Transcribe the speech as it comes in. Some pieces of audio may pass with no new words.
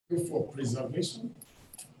For preservation.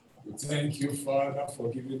 We thank you, Father, for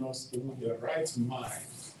giving us even the right mind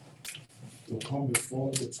to come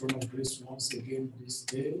before the throne of grace once again this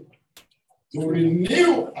day, to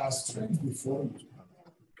renew our strength before you.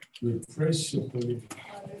 We praise you, holy name,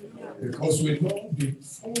 because we know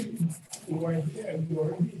before you were here, you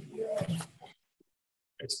were already here,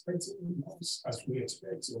 expecting us as we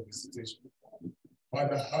expect your visitation.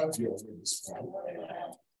 Father, have your way this morning.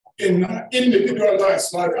 In our individual lives,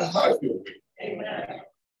 Father, have your way. Amen.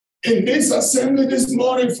 In this assembly this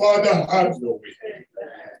morning, Father, have your way. Amen.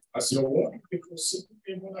 As your word becomes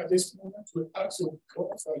even at this moment, we ask you,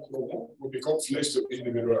 God, that your word will become flesh to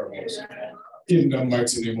individual lives. In the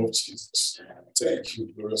mighty name of Jesus. Thank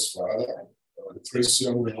you, glorious Father. We praise you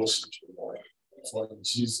and we worship you, Lord. For in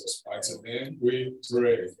Jesus' mighty name we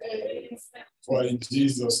pray. For in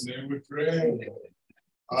Jesus' name we pray.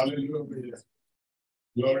 Hallelujah.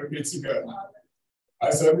 Glory be to God.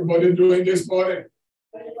 How's everybody doing this morning?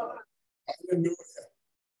 Hallelujah.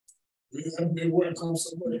 We have been welcome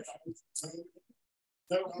somebody.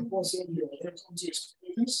 Tell Apostle you are welcome to his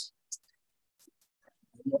presence.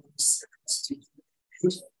 The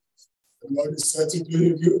Lord is set to do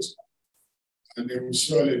you good. And they will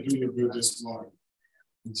surely do you good this morning.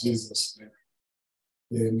 In Jesus' name.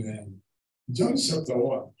 Amen. John chapter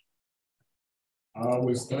 1.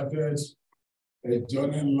 We started a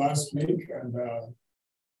journey last week, and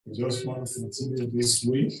we just want to continue this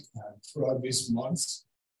week and throughout this month.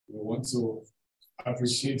 We want to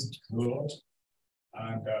appreciate God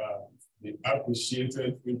and be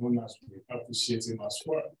appreciated even as we appreciate Him as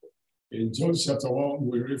well. In John chapter 1,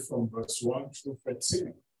 we read from verse 1 through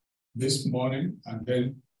 13 this morning, and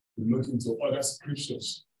then we look into other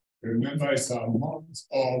scriptures. Remember, it's a month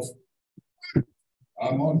of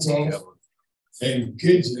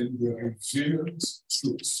engaging the revealed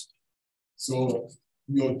truths. So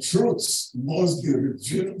your truths must be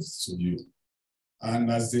revealed to you. And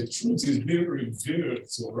as the truth is being revealed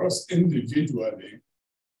to us individually,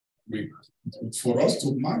 for us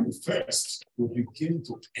to manifest, we begin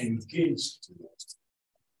to engage to it.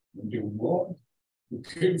 The word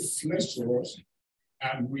became flesh to us,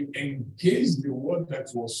 and we engage the word that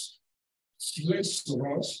was flesh to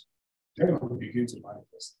us, then we begin to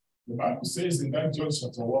manifest. The Bible says in that John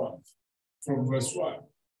chapter 1, from verse 1, it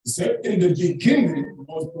said, in the beginning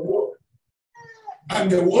was the Word,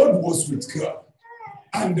 and the Word was with God,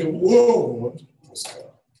 and the Word was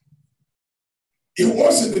God. It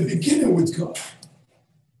was in the beginning with God.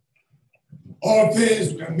 All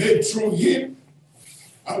things were made through Him,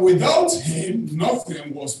 and without Him,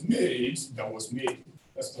 nothing was made that was made.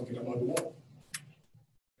 That's talking about the Word.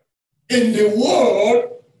 In the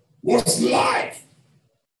Word was life,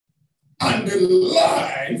 and the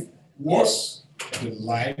life was the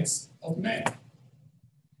light of men.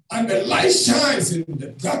 And the light shines in the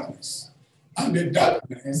darkness, and the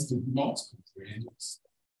darkness did not comprehend it.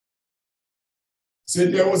 So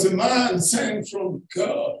there was a man sent from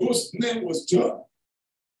God whose name was John.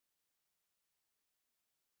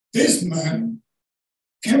 This man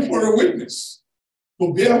came for a witness,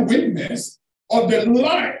 to bear witness of the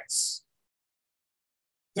light,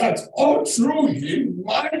 that all through him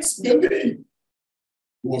might believe.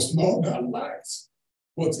 He was not that light,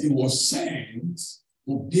 but he was sent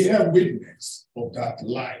to bear witness of that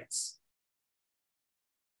light.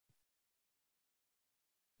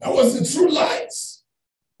 That was the true light,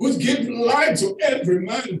 which gave light to every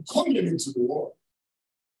man coming into the world.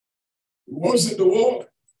 It wasn't the world.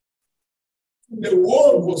 The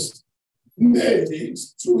world was made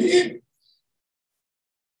through him.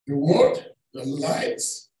 The word, the light,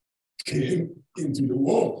 came into the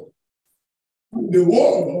world. And the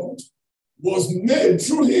world was made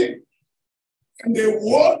through him. And the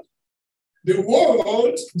world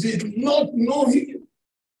did not know him.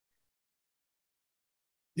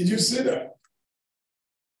 Did you see that?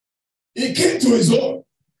 He came to his own,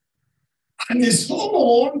 and his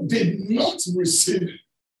own did not receive it.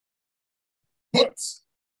 But,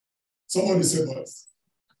 somebody said, but,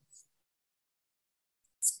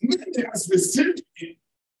 many has received him,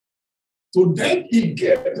 to them he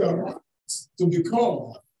gave the right to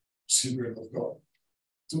become children of God,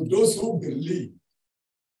 to those who believe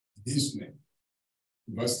in his name.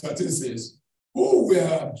 Verse 13 says, who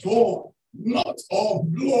were born not of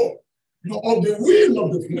blood, nor of the will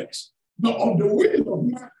of the flesh, nor of the will of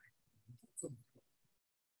man.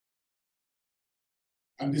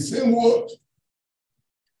 And the same word,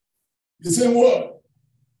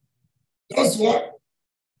 that's what?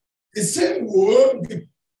 The same word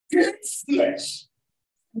became flesh.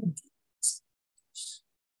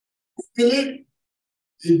 Believe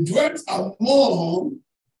it dwelt among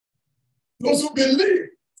Those who believe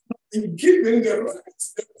in giving the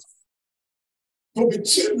rights to be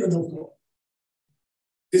children of God.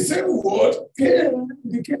 The same word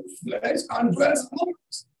became flesh and dwelt among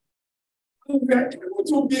us. And we are able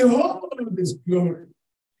to behold His glory.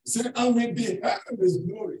 He said, and we beheld His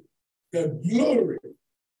glory. The glory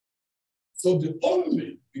of the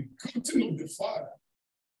only begotten of the Father,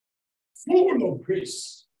 full of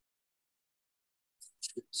grace.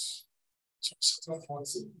 Chapter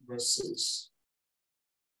 14, verse 6.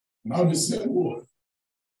 Now the same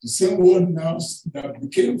word now that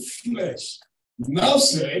became flesh, now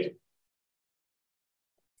said,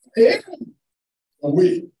 I am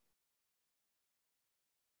away.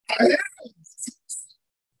 I am.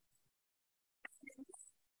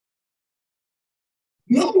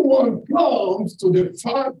 No one comes to the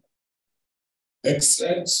Father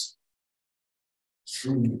except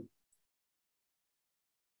through me.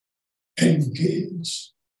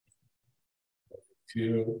 Engage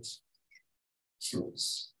pure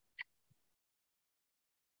truth.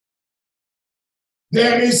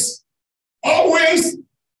 There is always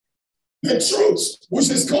the truth, which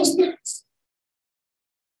is constant.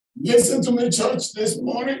 Listen to me, church, this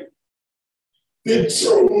morning. The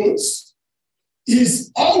truth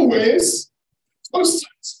is always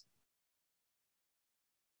constant.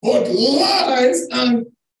 But lies and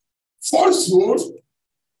falsehood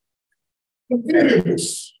are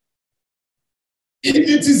variables. If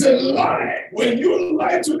it is a lie, when you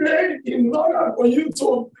lie today, in order for you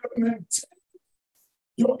to maintain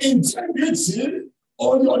your integrity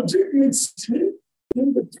or your dignity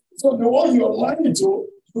in the terms of the one you're lying to,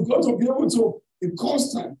 you've got to be able to be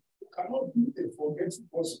constant. You cannot be a forgetful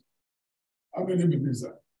person. How many believe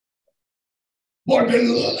that? But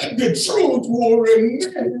the truth will remain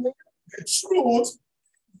the truth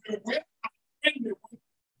the way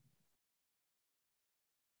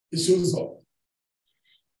it shows up.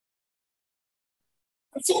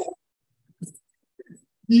 So,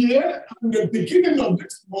 here at the beginning of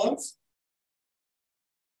this month,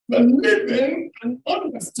 believing and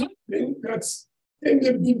understanding that in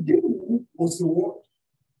the beginning was the Word.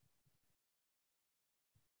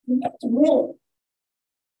 That Word,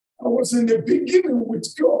 I was in the beginning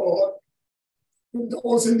with God, and I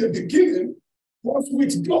was in the beginning was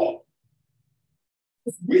with God.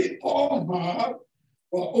 We all have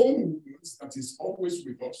our own words that is always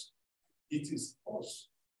with us. It is us.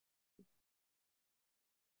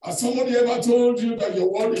 Has somebody ever told you that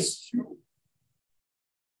your word is you?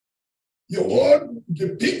 Your word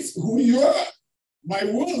depicts who you are. My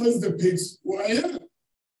words depicts who I am.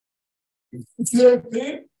 It's the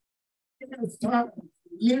thing. It's time to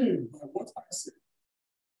live by what I say.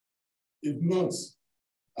 If not,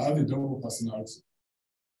 I have a double personality.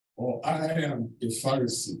 Or I am a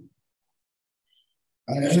Pharisee.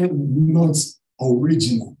 I am not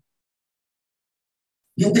original.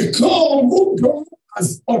 You become who God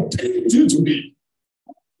has ordained you to be.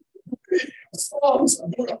 Sons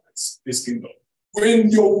and daughters, this kingdom. When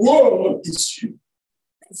your word is you.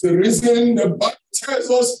 That's the reason the Bible tells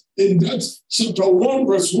us in that chapter 1,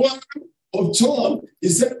 verse 1 of John, he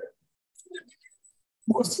said,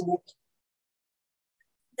 what's the word?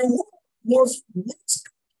 The word was with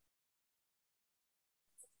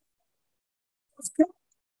God.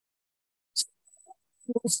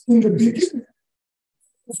 It was in the beginning. It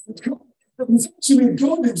was with God. It was actually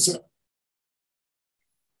God himself.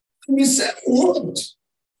 And he said, word,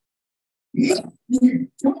 not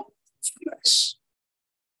become flesh.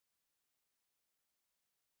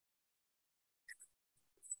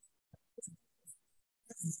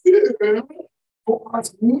 For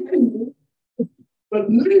as many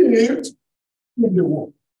believed in the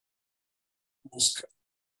word was God.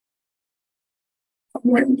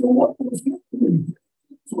 And when the word was not believed,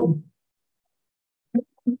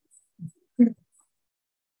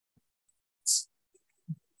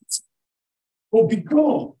 will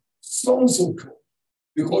become sons of God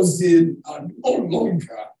because they are no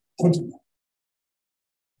longer ordinary.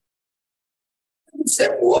 The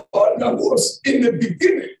same word that was in the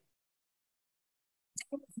beginning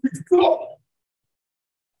with God.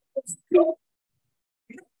 God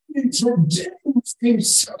introduced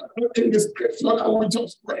himself in the scripture that we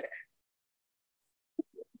just read.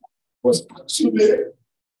 Was actually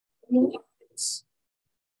lights.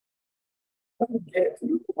 And gave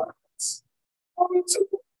you lights.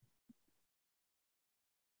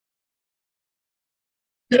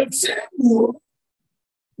 The same word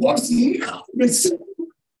was now the same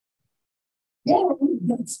one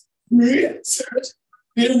that created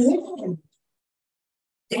the world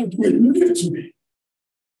that we live to be.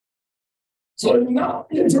 So now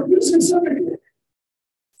introduce himself again.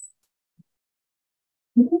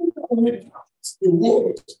 without the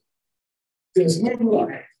word, there's no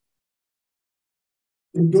life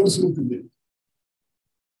in those who believe.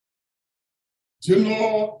 Do you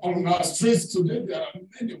know, on our streets today, there are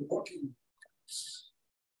many walking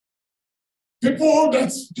people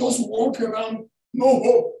that just walk around, no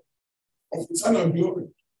hope of eternal glory,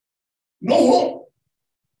 no hope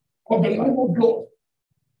of the life of God.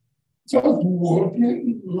 Just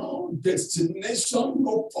walking, no destination,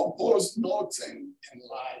 no purpose, nothing in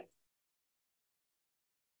life.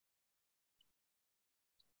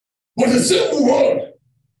 But the same word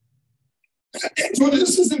that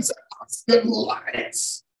introduces himself as the light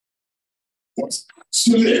was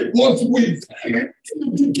actually what we had in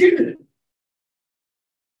the beginning.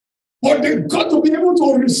 But they've got to be able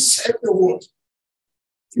to receive the word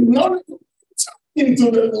in order to tap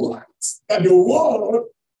into the light that the world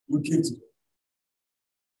will give to them.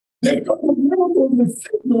 They've got to be able to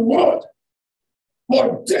receive the word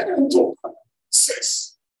for them to have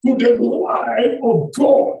access to the life of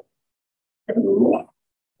God and life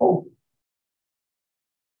of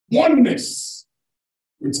oneness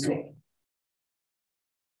with God.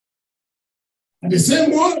 And the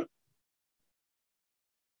same word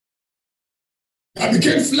that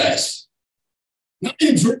became flesh now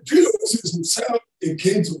introduces himself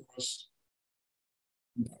again to us.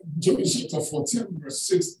 John chapter 14, verse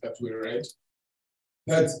 6 that we read,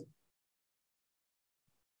 that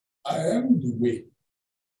I am the way.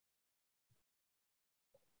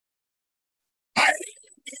 I am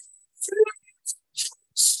the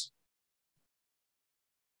truth.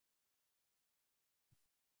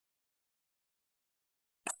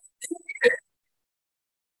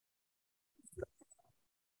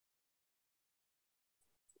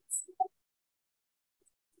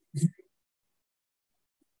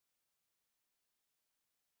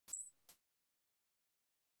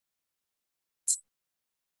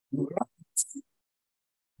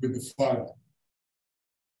 With the Father.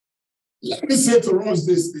 Let me say to us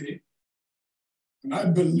this day, and I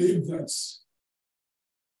believe that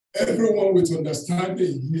everyone with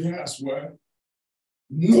understanding here as well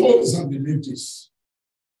knows and believes this,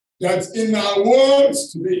 that in our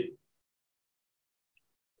worlds today,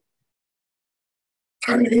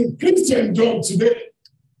 and in Christendom today,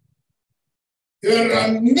 there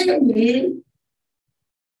are many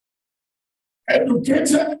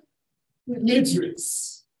educated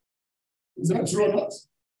illiterates. Is that true or not?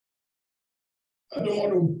 I don't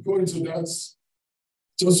want to go into that.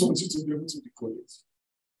 Just want you to be able to decode it.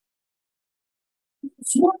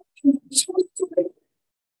 So today,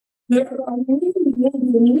 there are many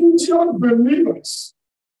religious believers.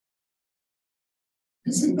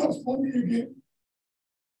 Isn't that funny again?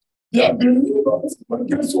 They are believers, but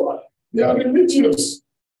guess what? They are religious.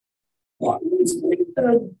 What makes me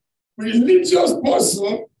a religious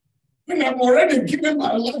person when I've already given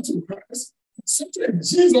my life to Christ, accepted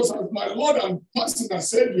Jesus as my Lord and personal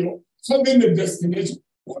Savior, having the destination?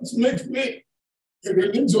 What makes me a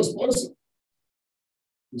religious person?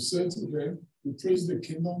 You say to them, you praise the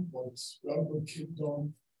kingdom, but you have no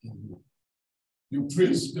kingdom in you. You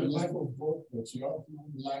praise the life of God, but you have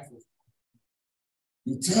no life of God.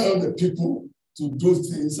 You tell the people to do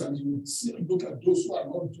things, and you see, look at those who are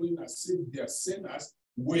not doing as if they are sinners.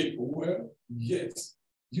 Wait, well, yet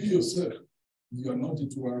you yourself, you are not the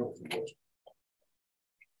doer of the word.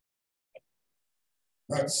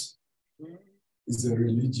 That is a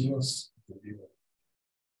religious believer.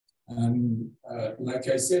 And like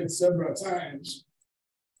I said several times,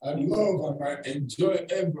 I love and I enjoy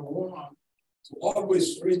everyone to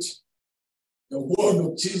always read the word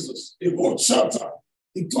of Jesus, a whole chapter.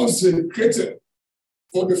 It consecrated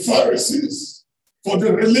for the Pharisees, for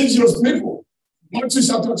the religious people. Matthew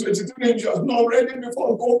chapter 23, you have not read it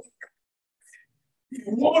before. Go. He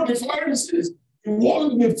was the Pharisees. He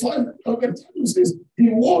was the Pharisees. He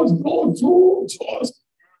was those who just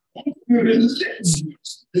the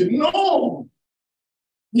religious, the norm,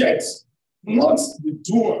 yet not the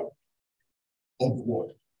doer of the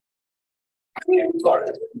word. I mean,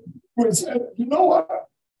 God said, you know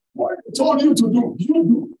what I told you to do, you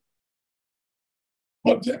do.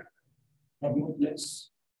 But then, have not less.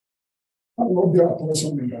 I will not be our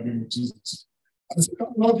portion in the name of Jesus. I said, I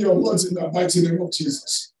will not be your words in the mighty name of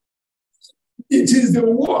Jesus. It is the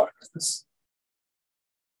word.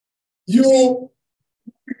 You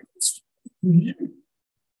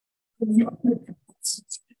have the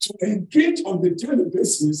capacity to engage on the daily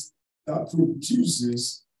basis that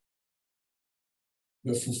produces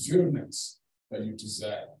the fulfillment that you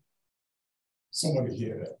desire. Somebody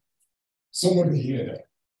hear that. Somebody hear that.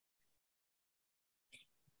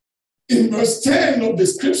 In verse 10 of the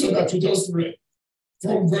scripture that we just read,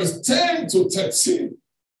 From verse 10 to 13.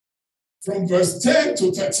 From verse 10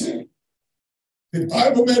 to 13. The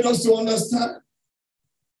Bible made us to understand.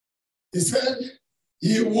 He said,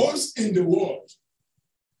 he was in the world.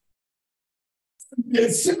 The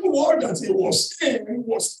same world that he was in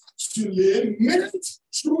was actually made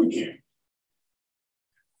through him.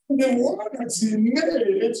 The world that he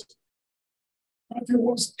made, that he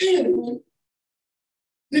was in,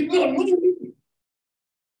 did not know him.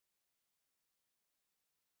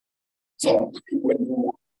 So when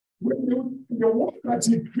the world that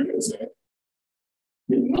he created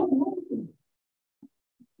did not know him,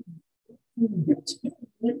 he get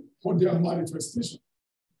him for their manifestation.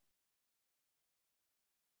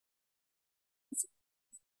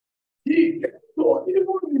 He get to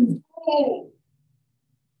even his own.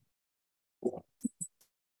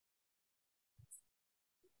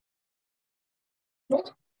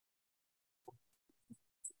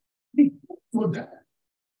 He get to that.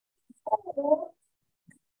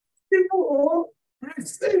 People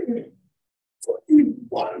receive it. So if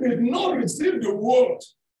one did not receive the word,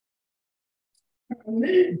 can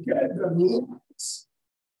he get the light?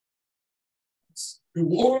 The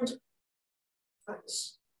word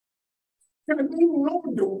first. Can he know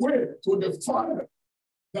the way to the Father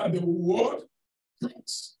that the word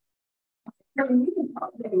brings? Can he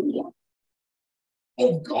have the light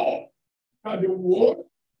of God that the word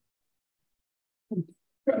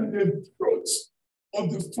can the truth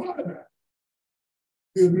of the Father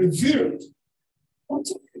be revealed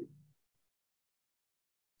unto him?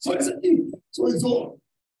 So it's him. So it's all.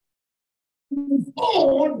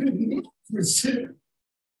 All did not receive.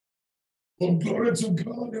 But glory to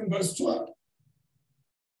God in verse 12.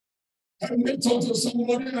 And they talk to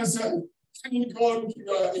somebody and said, thank God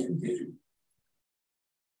you are in him.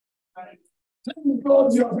 Thank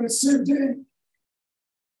God you have received him.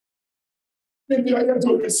 If you are here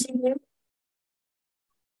to receive him,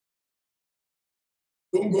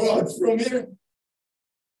 don't go out from here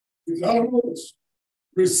without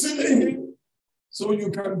receiving him so you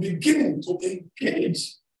can begin to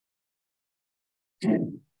engage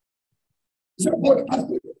him. So what has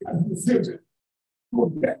received him?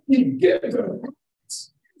 So that he gave the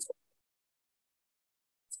rights.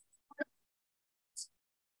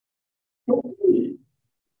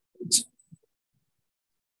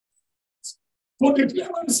 For the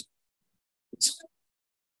clearance,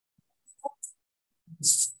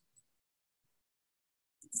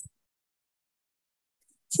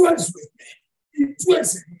 dwells with me. He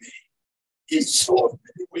dwells in me. He shows me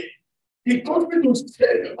the way. He taught me to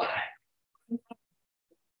stay the line.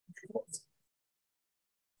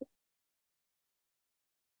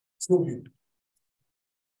 Show him.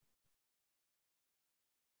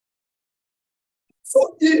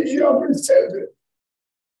 So you have received it.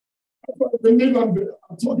 I believe I'm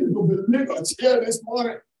talking to believers here this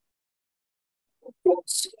morning.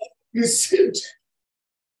 Received.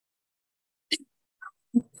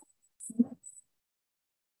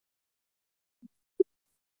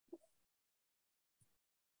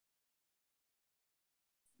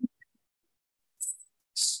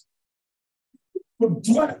 To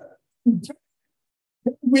dwell.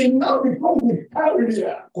 We now become the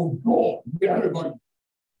carrier of God. Everybody.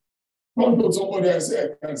 Don't go to somebody and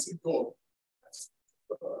say, I can see God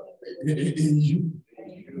in you.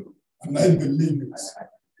 And I believe it.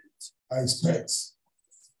 I expect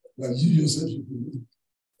that you yourself should believe.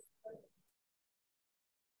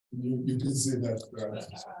 You didn't say that.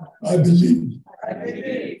 I believe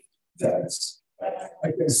that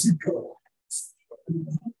I can see God.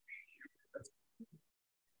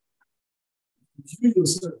 You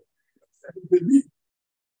yourself believe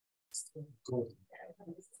God.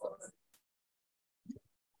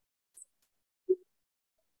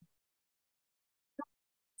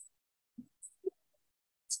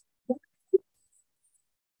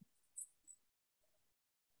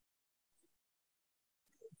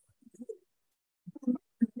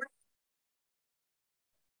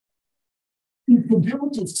 If you be able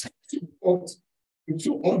to set God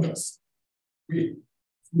to others, we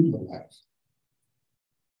through your life.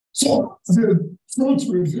 So the truth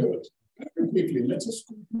revealed. Very quickly, let us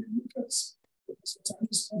quickly look at the time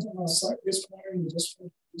is on our side this morning. We just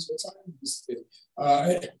want to use the time this day.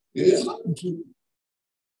 How to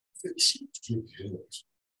the truth revealed.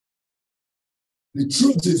 The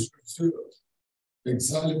truth is revealed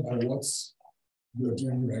exactly by what you're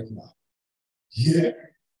doing right now.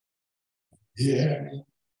 Hearing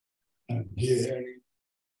and hearing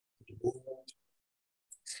the word.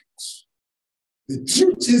 The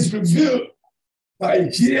truth is revealed by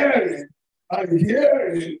hearing and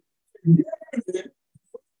hearing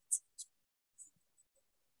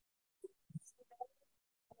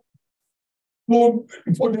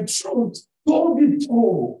for the truth to be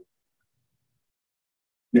told.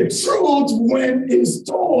 The truth, when it's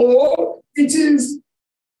told, it is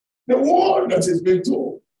the word that is being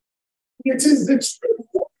told. It is the truth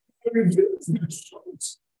that reveals the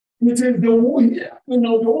truth. It is the word hearing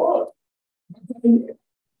of the word.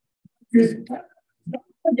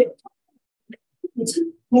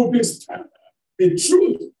 To understand the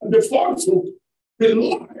truth and the falsehood, the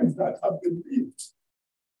lives that have been lived.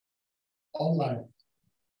 All life.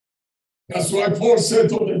 That's why Paul said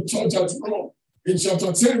to the church at Rome in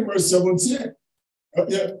chapter 10, verse 17.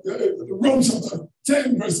 Rome chapter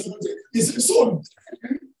 10, verse 17. He said, so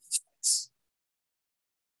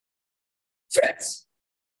faith,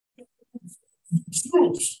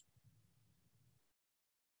 truth.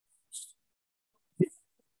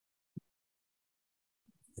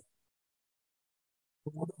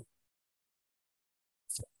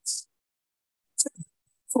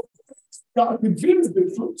 God reveals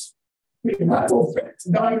the truth. The matter of fact,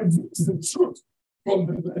 God reveals the truth from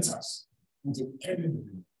the letters into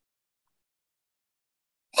anything.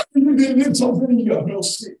 How do you believe something you have not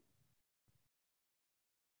seen?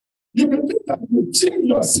 You believe that the thing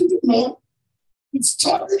you are sitting on is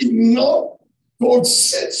strong enough to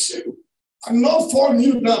sit you and not fall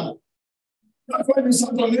you down. That's why you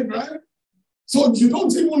sat on it, right? So you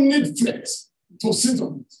don't even need faith to sit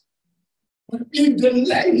on it. But if the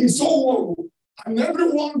leg is so long, and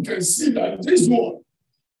everyone can see that this one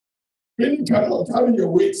really cannot carry your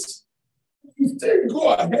weight, you still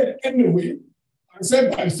go ahead anyway and say,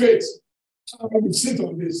 by faith, I will sit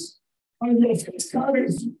on this. And your faith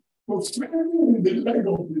carries you to strengthen the leg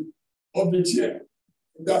of the chair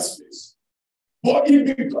in that space. But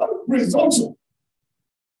it becomes presumption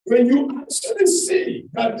when you actually see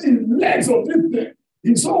that the legs of this thing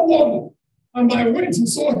is so warm and my weight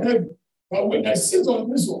is so heavy. But when I sit on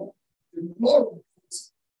this one, the Lord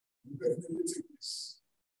definitely take this.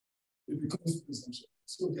 It becomes presumption.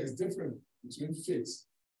 So there's difference between faith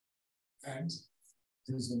and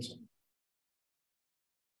presumption.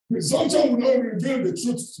 Presumption will not reveal the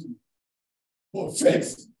truth to you, but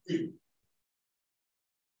faith will.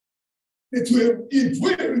 It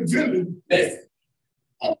will reveal the faith.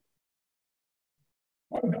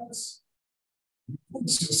 And that's put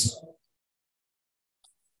yourself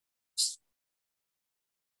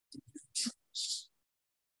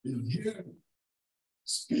in hearing,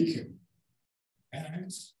 speaking,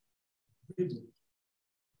 and reading.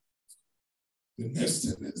 The next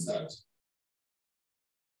thing is that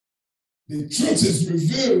the truth is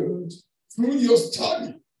revealed through your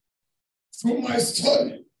study, through my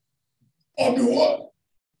study of the word.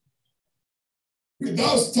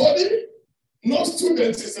 Without study, no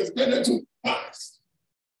student is expected to pass.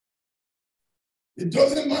 It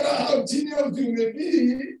doesn't matter how genius you may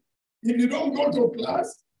be, if you don't go to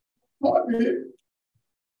class, study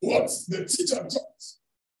what the teacher taught.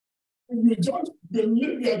 You just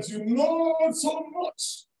believe that you know so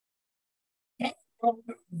much. That's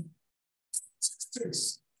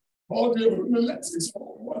statistics, all the analytics,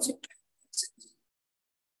 or what's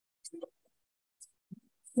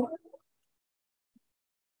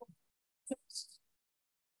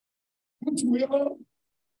which we are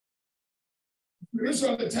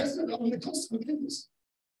spiritually tested on the constant basis.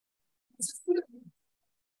 The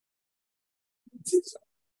teacher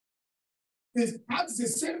is asks the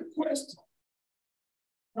same question.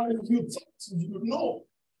 Now, if you thought you know,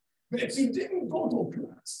 but you didn't go to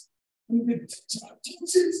class, and the teacher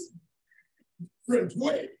teaches different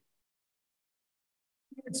way.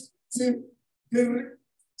 The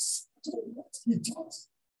what he taught,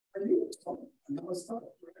 and you taught, and now start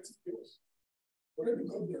writing yours. Whatever you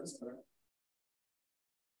got the answer,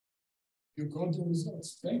 you got the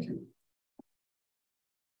results. Thank you.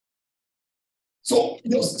 So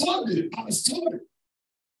your study, our study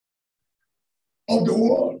of the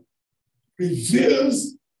word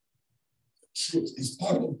reveals the truth. It's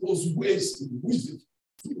part of those ways in which the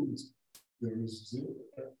truth is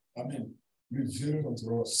revealed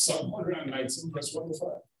unto us. Psalm 119, verse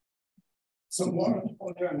 105. Psalm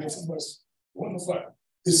 119, verse 105.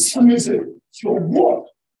 The psalmist said, your word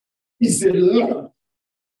is a lamp.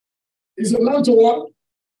 Is a lamp to what?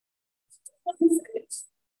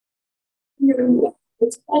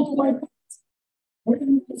 It's onto my path.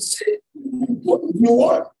 When you say, what is your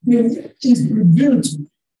word? The way is revealed to me.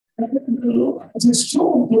 And then the Lord is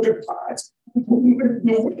shown to the path to make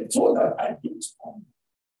the way so that I don't stumble,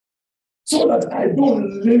 so that I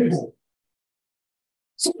don't labor,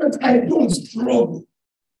 so that I don't struggle.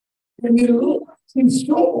 When the Lord is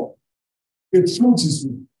shown, the truth is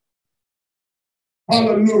me.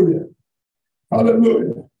 Hallelujah.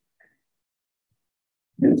 Hallelujah.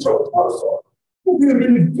 The truth also will be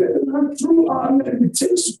revealed through our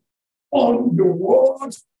meditation on the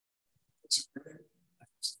word.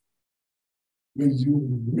 When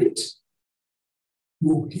you read,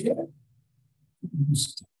 you hear, you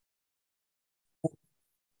study.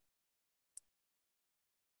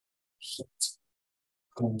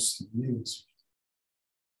 Continuity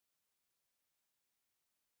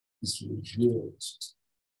is revealed.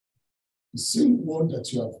 The same word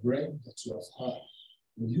that you have read, that you have heard,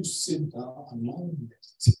 when you sit down and now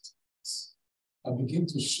meditate, I begin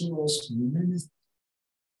to show us many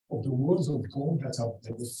of the words of God that have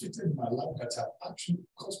benefited my life, that have actually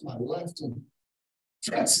caused my life to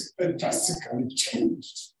drastically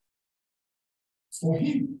changed for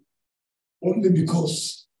Him, only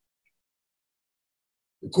because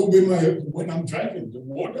it could be when I'm driving, the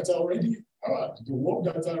word that I already heard, the word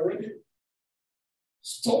that I already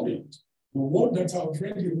studied, the word that I've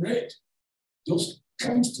already read, just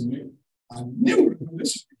comes to me, and new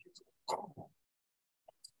revelation begins to come.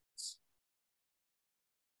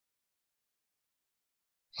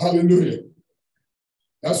 Hallelujah.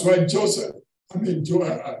 That's why Joshua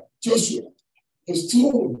was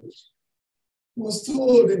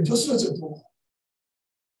told in Joshua chapter 1,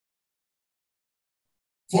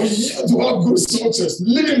 for you to have good success,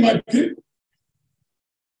 living my people,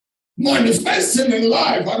 manifesting in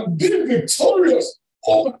life and being victorious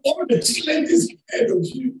over all the challenges ahead of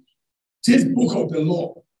you. This book of the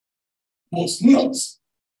law must not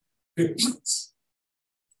depart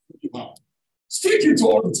from your mouth. Speak it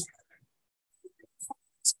all the time.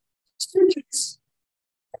 Speak it.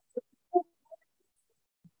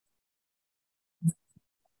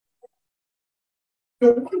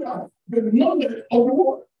 The knowledge of the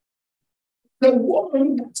word. The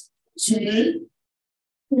one that actually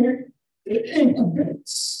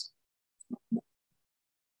incubates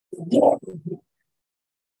the word of God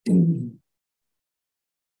in you.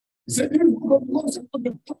 He said,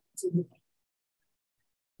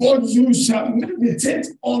 but you shall meditate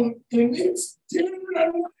on in it day and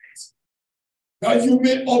night, that you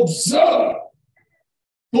may observe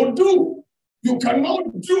to do. You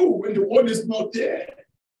cannot do when the word is not there.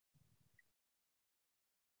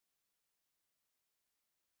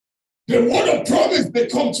 The word of promise may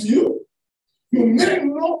come to you. You may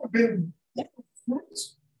know the word of fruit.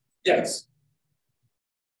 Yes.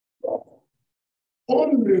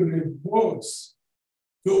 Only rewards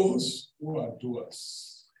those who are doers.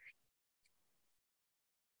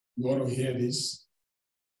 You want to hear this?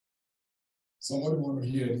 Somebody want to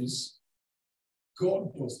hear this?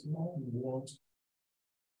 God does not want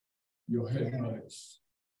your head knowledge.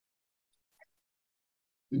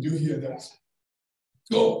 Did you hear that?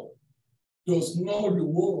 God does not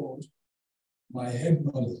reward my head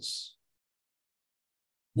knowledge,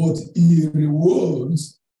 but He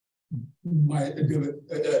rewards my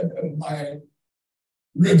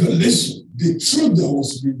revelation, the truth that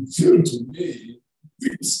was revealed to me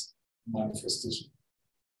with manifestation.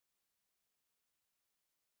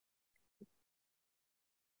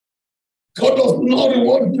 God does not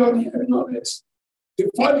reward your head knowledge. The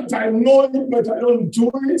fact that I know it, but I don't do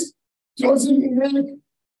it, doesn't make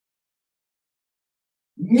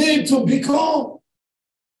me to become.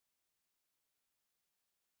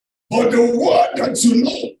 But the word that you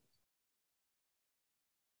know,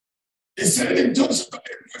 he said in Joshua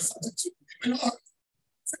 8:32,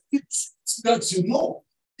 the truth that you know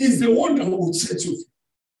is the one that will set you free.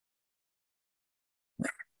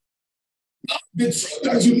 The truth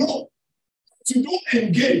that you know, you don't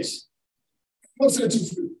engage, will set you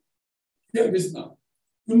free. Hear this now.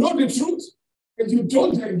 You know the truth, but you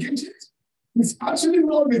don't engage it. It's actually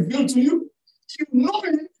not revealed to you. You know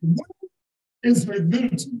it when it's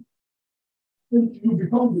revealed to you. You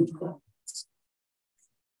become the truth.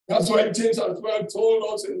 That's why James as well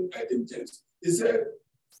told us in James. He said,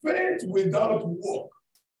 faith without work,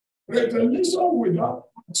 revelation without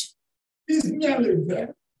action is merely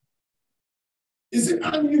there. He said,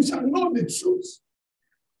 and you shall know the truth.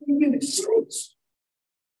 The truth.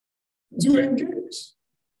 You engage.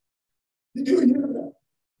 Did you hear that?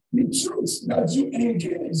 The truth that you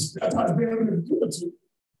engage, that has been revealed to you,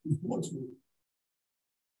 is what will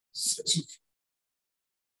set you free.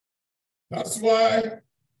 That's why I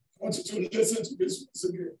want you to listen to this once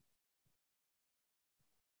again.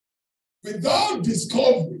 Without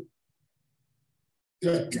discovery,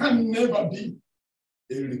 there can never be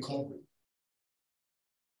a recovery.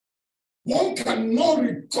 One cannot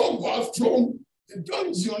recover from the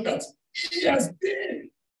dungeon that he has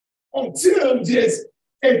been until there's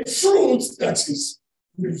a truth that is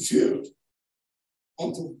revealed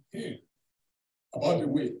unto him about the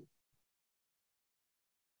way.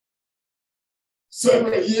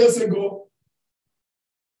 several years ago,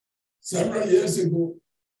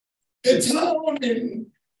 a town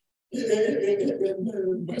in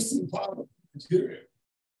the western part of Nigeria.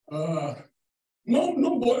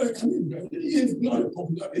 Nobody, it's not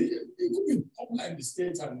popular. It could be popular in the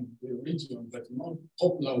States and the region, but not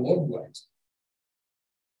popular worldwide.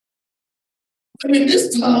 And in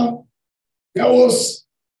this town, there was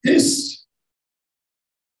this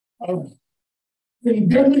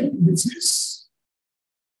endemic disease,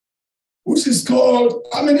 which is called,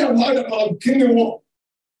 how many have heard about guinea worm?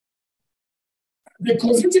 The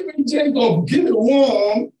causative agent of guinea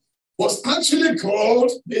worm was actually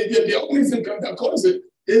called, the organism that caused it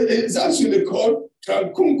is actually called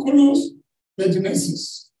Trancunculus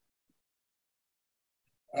medinensis.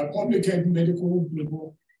 A public health medical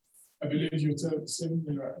people, I believe you tell the same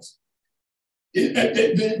thing, right?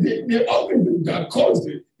 The organism that caused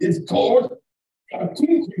it is called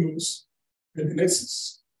Trancunculus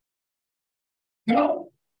medinensis. Now,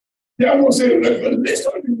 there was a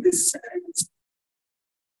revelation in this sense.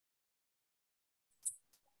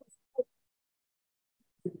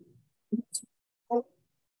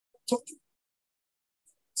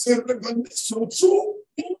 So two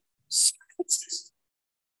scientists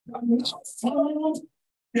have now found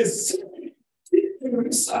the same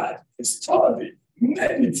research, study,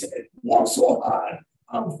 meditate, work so hard,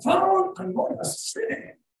 and found another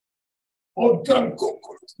strain of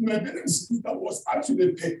Trancunculus medinensis that was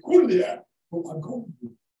actually peculiar to Sogunle.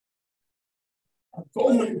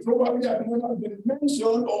 Sogunle probably had never been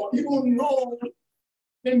mentioned or even known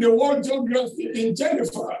in the world geography in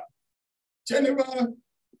Geneva,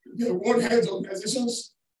 the World Health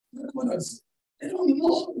Organizations, they don't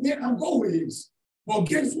know where Sogunle is. But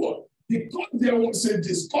guess what? Because there was a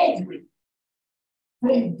discovery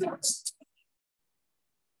from that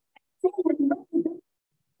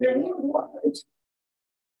the worldwide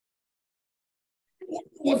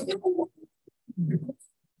was never because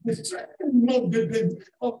the strength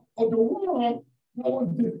of the world that was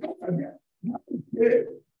discovered there.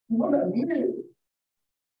 Not a name.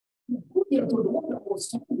 Put there to the one that was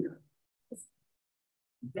somewhere.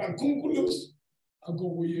 Trancunculus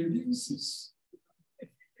agogoyensis.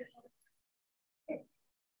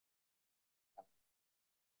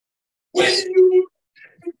 When you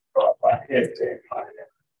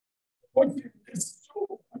what is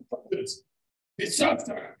so important? The Shark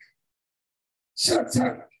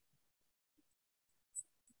Tank.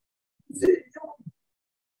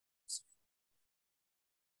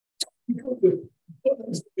 Because the person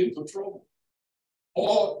is into trouble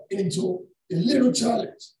or into a little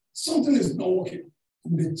challenge, something is not working,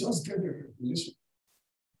 and they just get a revelation.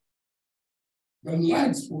 The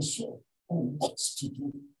lights will show on what to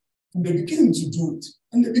do. And they begin to do it.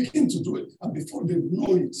 And before they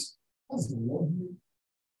know it, that's the Lord.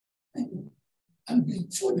 And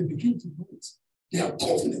before they begin to do it, they are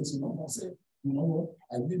confident enough and say, you know what,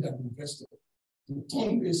 I need an investor to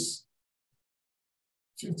turn this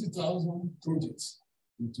 50,000 projects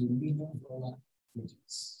into $1 million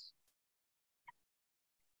projects.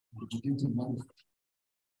 We begin to manage.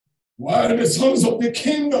 While the sons of the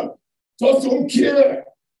kingdom just don't care.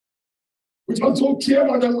 We just don't care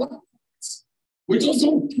about the lives. We just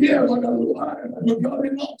don't care about the life that we got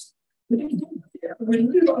enough. We just don't care. We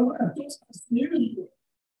live our life just as usual.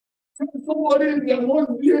 Somebody in there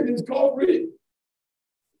won't be a discovery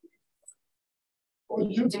for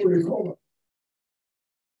you to recover.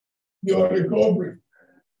 Your recovery.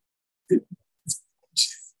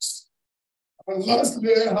 And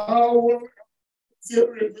lastly, how is it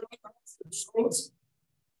revealed as the truth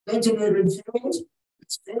going to be revealed?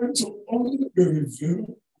 It's going to only be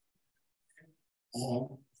revealed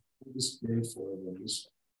on the Holy Spirit for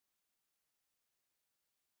revelation.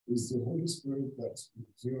 It's the Holy Spirit that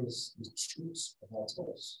reveals the truth about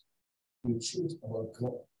us, the truth about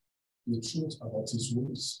God, the truth about His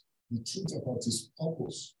ways, the truth about His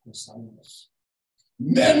purpose concerning us.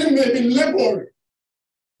 Many may be laboring,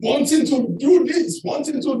 wanting to do this,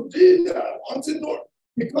 wanting to do that, wanting to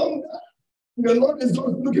become that. The Lord is just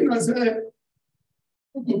looking and saying,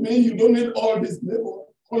 to me, you don't need all this labor.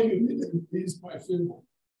 All you need is my favor.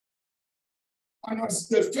 And as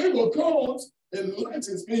the favor comes, the light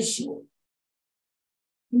is being shown.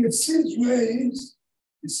 And it sees where he is.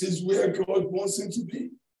 It sees where God wants him to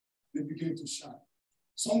be. They begin to shine.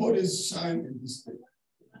 Somebody is shining in this day.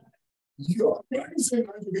 You are rising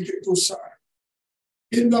and you begin to shine.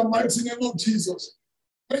 In the mighty name of Jesus.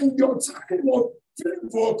 When your time of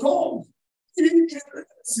favor comes, he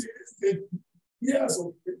erases the years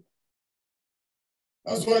of faith.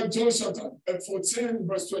 That's why John chapter 14,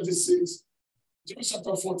 verse 26. John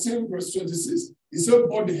chapter 14, verse 26. He said,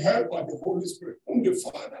 but the help by the Holy Spirit, whom the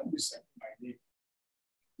Father will send in my name,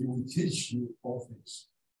 he will teach you all things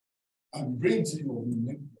and bring to your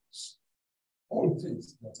remembrance all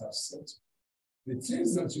things that are said. The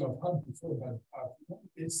things that you have heard before that have not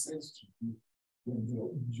made sense to you when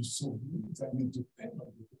you submit and you depend on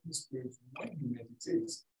the Holy Spirit. When you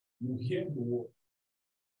meditate, you hear the word,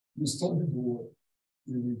 you study the word,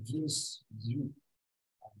 it reveals you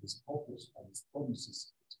and his purpose and his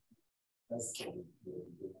promises. That's the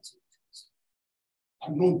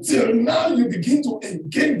and until now, you begin to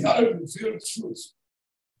engage that revealed truth.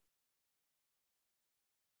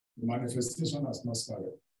 The manifestation has not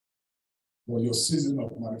started, but your season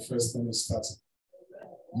of manifesting is starting.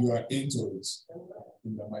 You are into it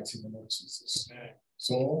in the mighty name of Jesus.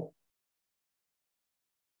 So,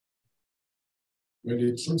 when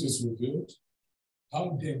the truth is revealed,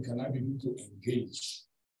 how then can I begin to engage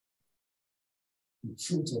the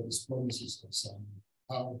truth of his promises concerning me?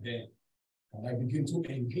 How then can I begin to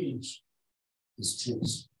engage his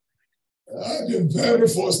truth? The very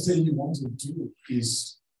first thing you want to do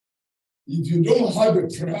is, if you don't have a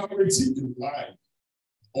priority in life,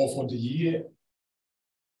 or for the year,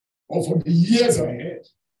 or for the years ahead,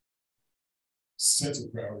 set a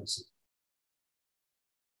priority.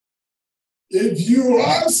 If you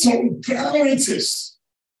have some priorities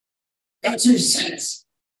that you set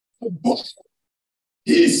for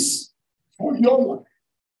peace for your life,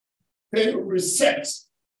 then reset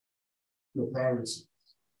your priority.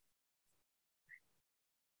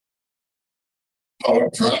 Our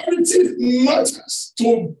priority matters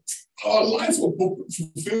to our life of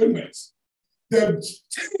fulfillment. The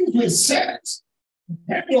things we set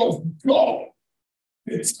ahead of God,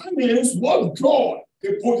 the time is what God,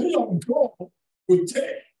 the position of God will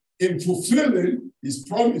take in fulfilling his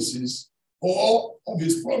promises, or of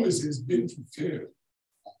his promises being fulfilled in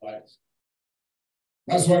our life.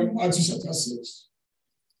 That's why Matthew chapter 6,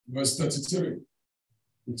 verse 33,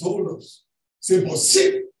 he told us, say, but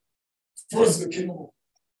seek first the kingdom of God.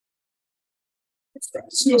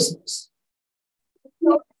 Righteousness.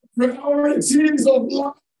 Priorities of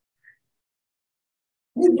life.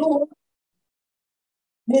 We do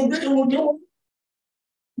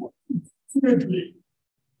definitely.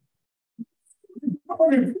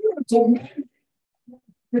 To many,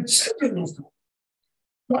 the children of God,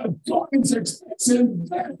 that God is expecting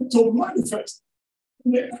them to manifest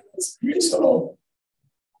in the creation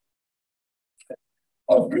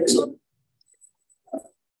of creation.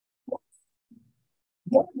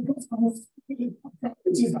 What because our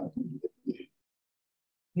priorities are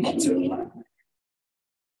not in life.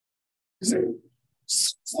 He said,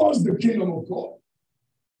 first the kingdom of God,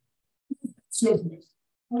 selfless,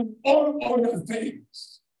 and all other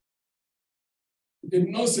things. He did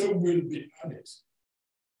not say will be added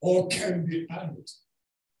or can be added.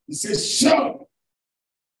 He says, shall.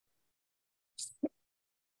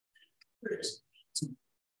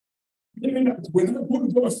 Meaning that when I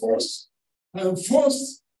put God first, I am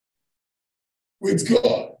first with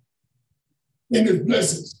God in his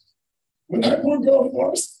blessings. When I put God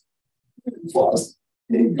first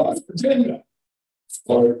in God's agenda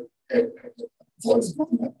for his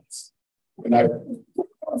goodness. When I put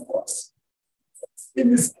God first in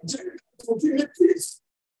his agenda for giving peace,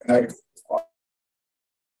 and I put